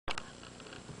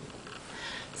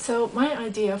So my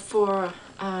idea for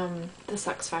the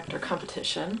Sex Factor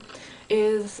competition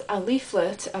is a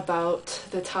leaflet about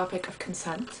the topic of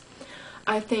consent.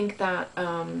 I think that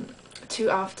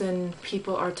too often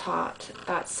people are taught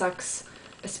that sex,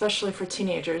 especially for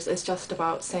teenagers, is just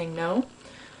about saying no.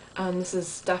 This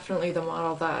is definitely the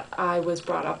model that I was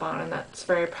brought up on, and that's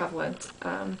very prevalent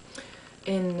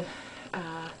in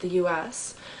the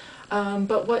US.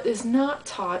 But what is not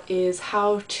taught is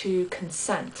how to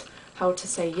consent, how to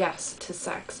say yes to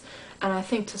sex. And I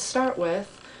think to start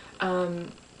with,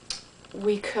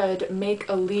 we could make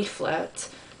a leaflet,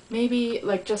 maybe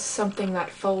like just something that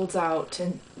folds out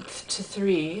to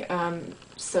three,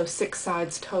 so 6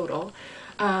 sides total,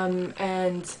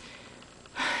 and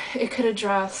it could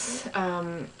address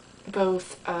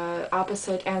both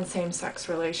opposite and same-sex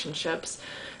relationships,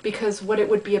 because what it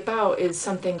would be about is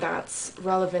something that's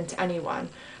relevant to anyone.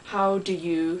 How do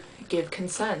you give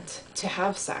consent to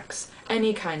have sex?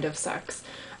 Any kind of sex.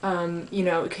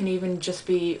 It can even just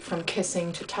be from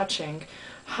kissing to touching.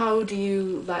 How do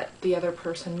you let the other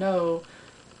person know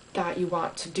that you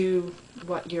want to do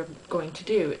what you're going to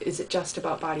do? Is it just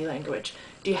about body language?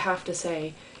 Do you have to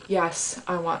say, yes,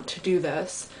 I want to do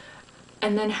this?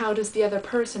 And then how does the other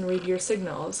person read your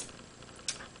signals?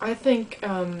 I think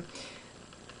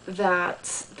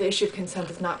that the issue of consent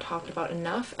is not talked about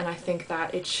enough, and I think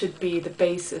that it should be the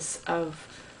basis of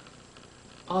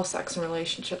all sex and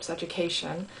relationships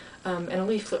education, and a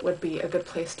leaflet would be a good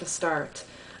place to start.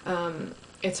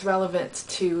 It's relevant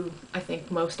to, I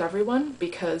think, most everyone,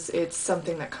 because it's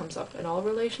something that comes up in all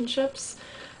relationships,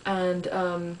 and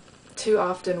too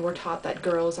often we're taught that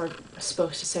girls are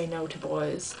supposed to say no to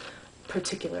boys,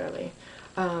 particularly.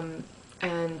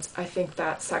 And I think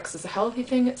that sex is a healthy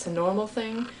thing, it's a normal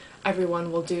thing,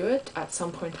 everyone will do it at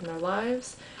some point in their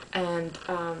lives, and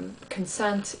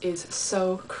consent is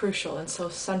so crucial and so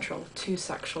central to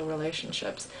sexual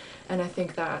relationships. And I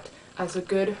think that as a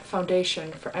good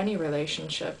foundation for any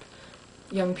relationship,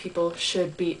 young people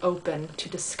should be open to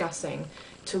discussing,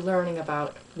 to learning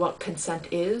about what consent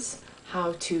is,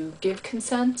 how to give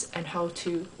consent, and how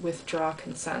to withdraw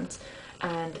consent.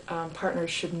 And partners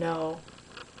should know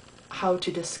how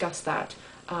to discuss that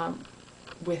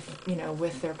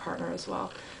with their partner as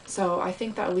well. So I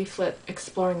think that leaflet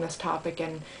exploring this topic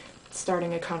and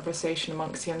starting a conversation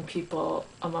amongst young people,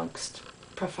 amongst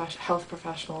health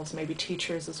professionals, maybe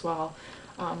teachers as well,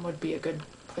 would be a good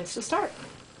place to start.